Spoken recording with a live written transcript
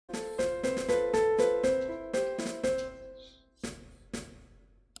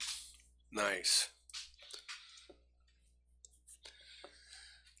Nice.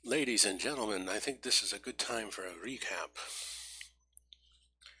 Ladies and gentlemen, I think this is a good time for a recap.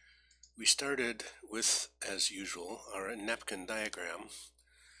 We started with, as usual, our napkin diagram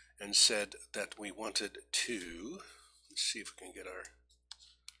and said that we wanted to, let's see if we can get our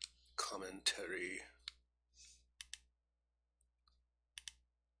commentary.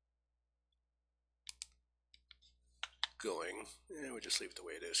 Going. Yeah, we'll just leave it the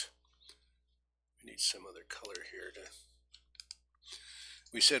way it is. We need some other color here to.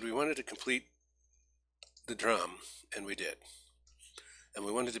 We said we wanted to complete the drum, and we did. And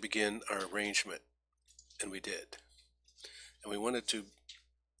we wanted to begin our arrangement, and we did. And we wanted to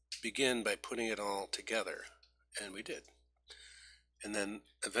begin by putting it all together, and we did. And then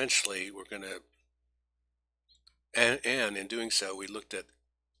eventually we're going to, and in doing so, we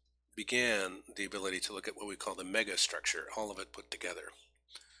began the ability to look at what we call the mega structure, all of it put together.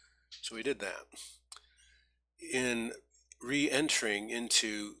 So we did that. In re-entering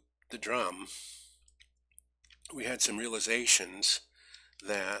into the drum, we had some realizations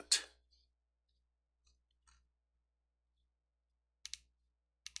that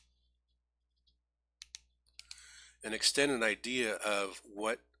an extended idea of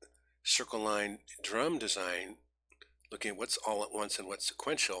what circle line drum design, looking at what's all at once and what's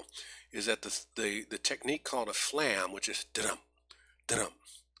sequential, is that the technique called a flam, which is drum, drum,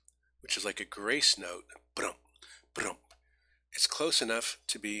 which is like a grace note, brum, brum. It's close enough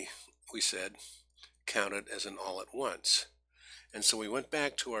to be, we said, counted as an all at once. And so we went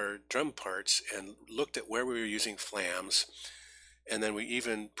back to our drum parts and looked at where we were using flams, and then we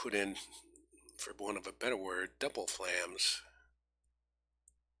even put in, for want of a better word, double flams,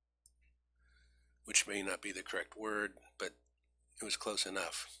 which may not be the correct word, but it was close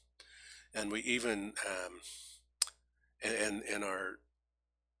enough. And we even, and our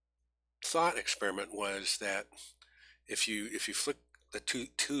thought experiment was that if you flick the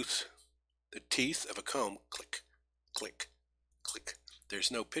teeth of a comb, click, click, click,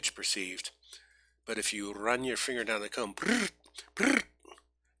 there's no pitch perceived. But if you run your finger down the comb, brrr, brrr,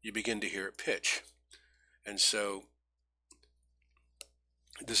 you begin to hear it pitch. And so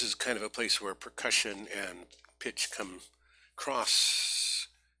this is kind of a place where percussion and pitch come cross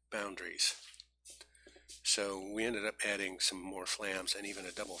boundaries. So we ended up adding some more flams and even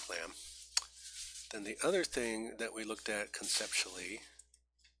a double flam. Then the other thing that we looked at conceptually,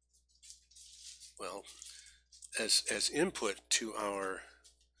 well, as input to our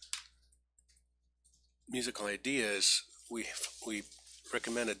musical ideas, we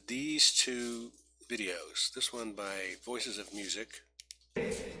recommended these two videos. This one by Voices of Music.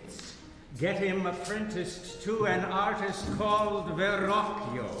 Get him apprenticed to an artist called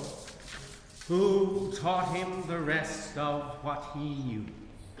Verrocchio, who taught him the rest of what he knew.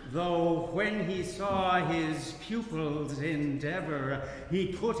 Though when he saw his pupils endeavor, he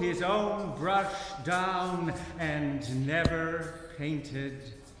put his own brush down and never painted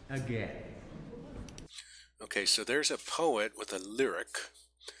again. Okay, so there's a poet with a lyric.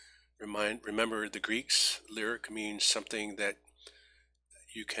 Remember the Greeks, lyric means something that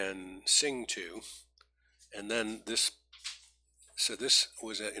you can sing to. And then this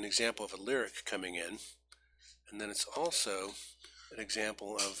was an example of a lyric coming in. And then it's also an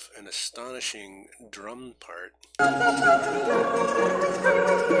example of an astonishing drum part.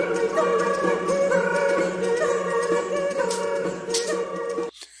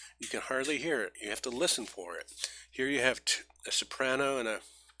 You can hardly hear it. You have to listen for it. Here you have a soprano and a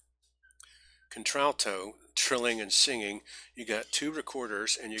contralto trilling and singing. You got two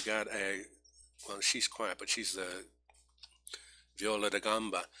recorders, and you got well, she's quiet, but she's the viola da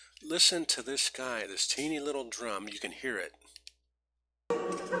gamba. Listen to this guy, this teeny little drum. You can hear it.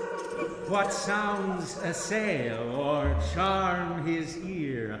 What sounds assail or charm his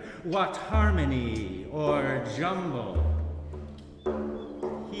ear? What harmony or jumble?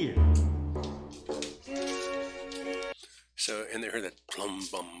 Here. So, and they heard that plum,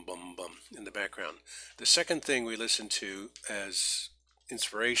 bum, bum, bum in the background. The second thing we listened to as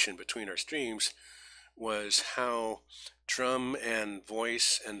inspiration between our streams was how drum and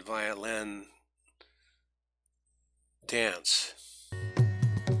voice and violin dance.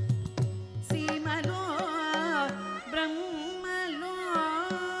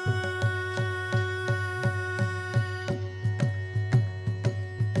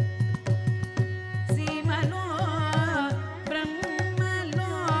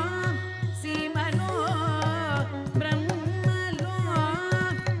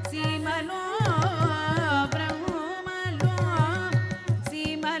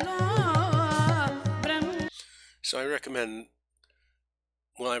 So I recommend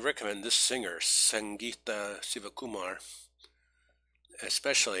Well, I recommend this singer, Sangeeta Sivakumar,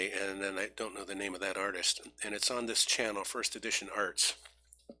 especially, and then I don't know the name of that artist, and it's on this channel, First Edition Arts.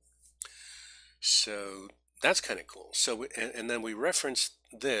 So that's kind of cool. So, and then we referenced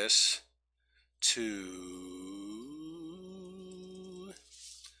this to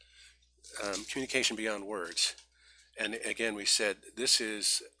communication beyond words. And again, we said this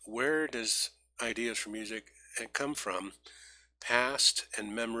is, where does ideas for music come from? Past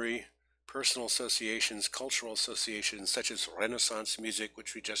and memory, personal associations, cultural associations, such as Renaissance music,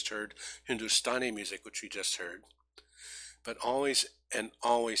 which we just heard, Hindustani music, which we just heard. But always and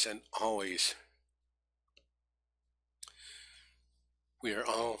always and always, we are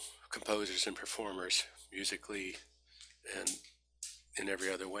all composers and performers, musically and in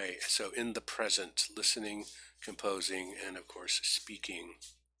every other way. So in the present, listening, composing, and of course speaking,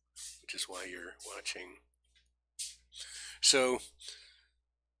 which is why you're watching. So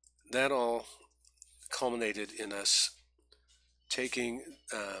that all culminated in us taking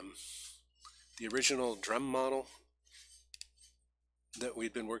the original drum model that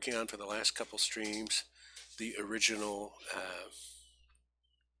we'd been working on for the last couple streams, the original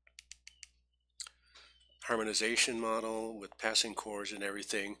harmonization model with passing chords and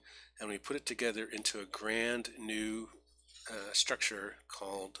everything, and we put it together into a grand new structure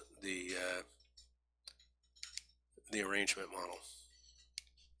called the arrangement model.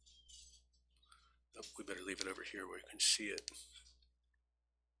 Oh, we better leave it over here where you can see it.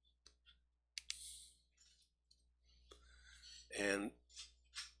 And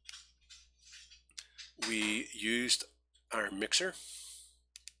we used our mixer.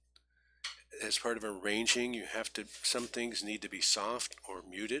 As part of arranging, you have to, some things need to be soft or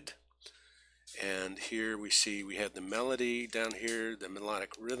muted. And here we see we have the melody down here, the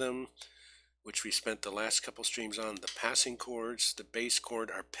melodic rhythm, which we spent the last couple streams on, the passing chords, the bass chord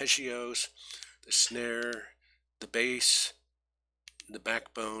arpeggios, the snare, the bass, the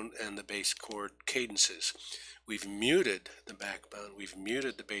backbone, and the bass chord cadences. We've muted the backbone, we've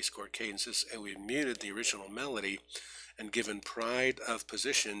muted the bass chord cadences, and we've muted the original melody and given pride of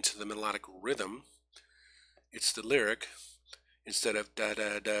position to the melodic rhythm. It's the lyric. Instead of da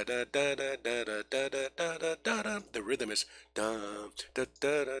da da da da da da da da da da da da, the rhythm is da da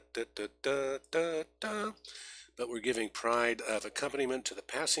da da da da da da. But we're giving pride of accompaniment to the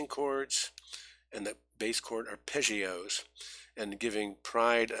passing chords and the bass chord arpeggios, and giving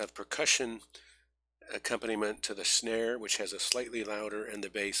pride of percussion accompaniment to the snare, which has a slightly louder, and the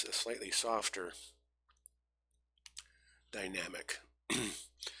bass a slightly softer dynamic. You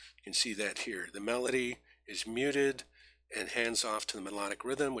can see that here. The melody is muted and hands off to the melodic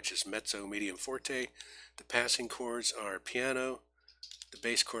rhythm, which is mezzo, medium, forte. The passing chords are piano. The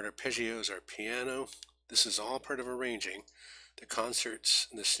bass chord arpeggios are piano. This is all part of arranging. The concerts,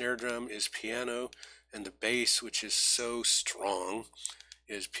 the snare drum is piano, and the bass, which is so strong,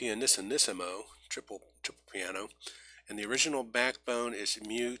 is pianissimo, triple piano. And the original backbone is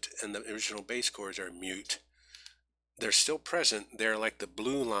mute, and the original bass chords are mute. They're still present. They're like the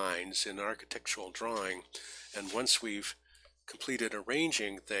blue lines in architectural drawing. And once we've completed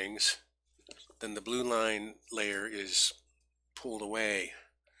arranging things, then the blue line layer is pulled away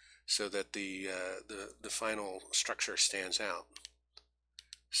so that the final structure stands out.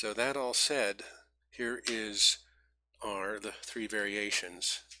 So that all said, here are the three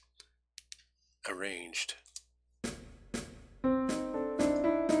variations arranged.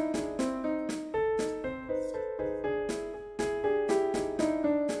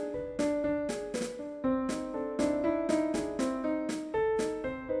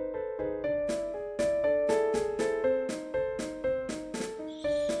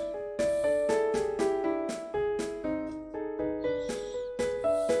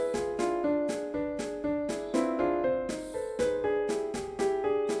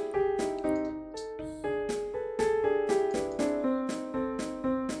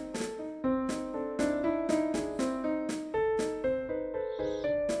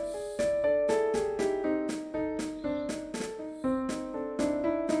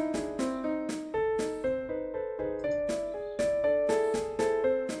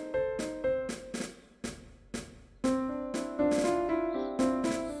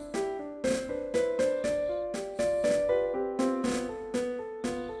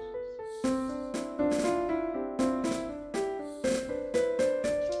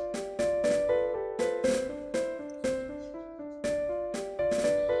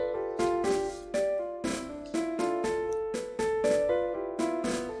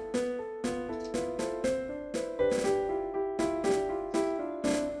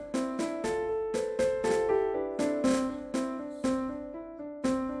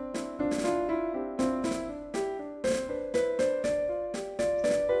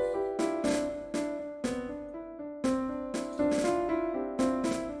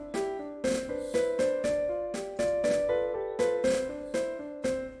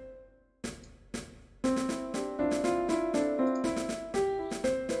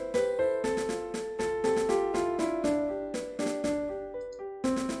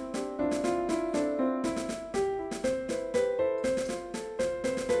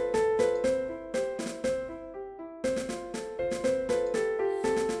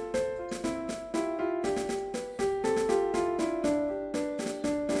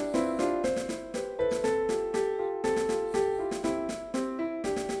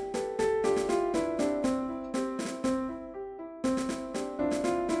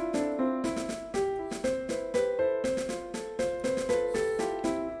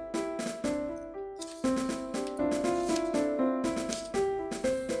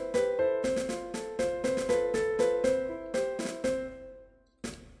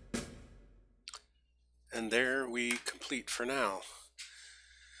 complete for now.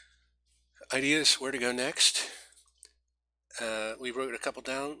 Ideas where to go next. We wrote a couple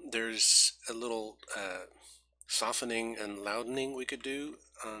down. There's a little softening and loudening we could do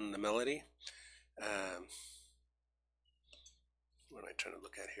on the melody. What am I trying to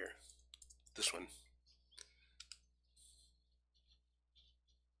look at here? This one.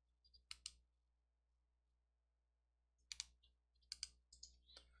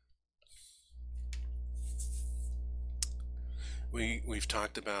 We've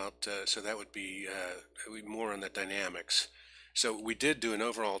talked about, so that would be more on the dynamics. So we did do an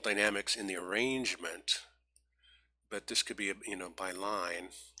overall dynamics in the arrangement, but this could be, by line,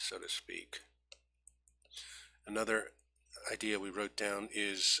 so to speak. Another idea we wrote down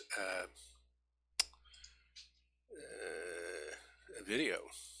is a video.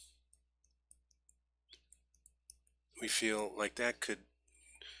 We feel like that could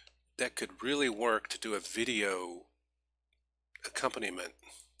really work to do a video accompaniment.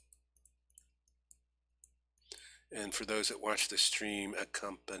 And for those that watch the stream,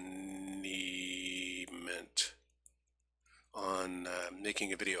 accompaniment on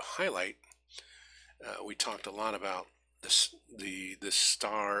making a video highlight, we talked a lot about this, the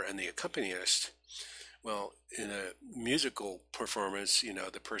star and the accompanist. Well, in a musical performance,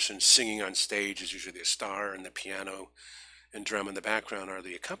 the person singing on stage is usually a star, and the piano and drum in the background are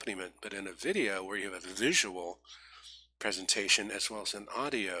the accompaniment. But in a video where you have a visual presentation as well as an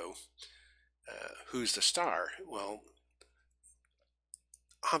audio, who's the star? Well,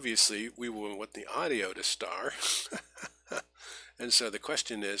 obviously we want the audio to star. And so the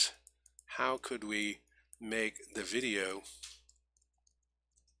question is, how could we make the video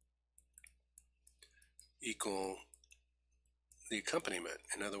equal the accompaniment?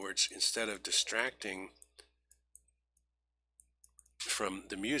 In other words, instead of distracting from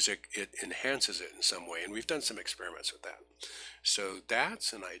the music, it enhances it in some way, and we've done some experiments with that. So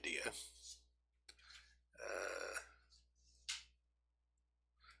that's an idea.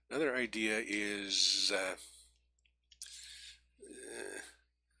 Another idea is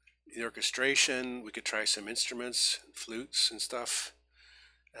the orchestration. We could try some instruments, flutes and stuff.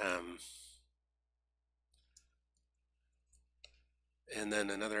 And then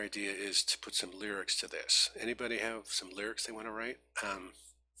another idea is to put some lyrics to this. Anybody have some lyrics they want to write?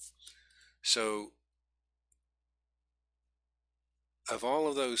 So of all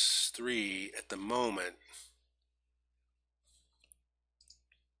of those three at the moment,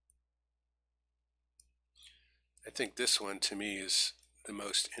 I think this one to me is the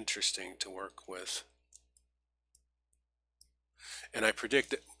most interesting to work with. And I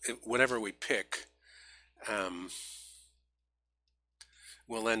predict that whatever we pick,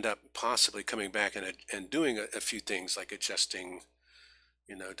 we'll end up possibly coming back and doing a few things like adjusting,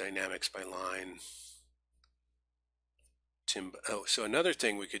 dynamics by line. So another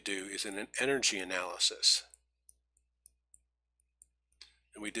thing we could do is an energy analysis.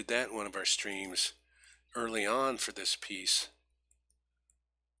 And we did that in one of our streams early on for this piece.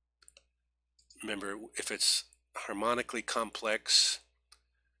 Remember, if it's harmonically complex,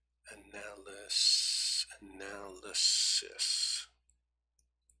 analysis.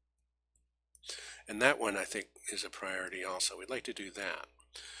 And that one I think is a priority also. We'd like to do that.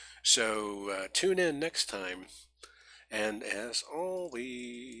 So tune in next time. And as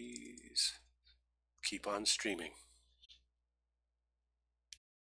always, keep on streaming.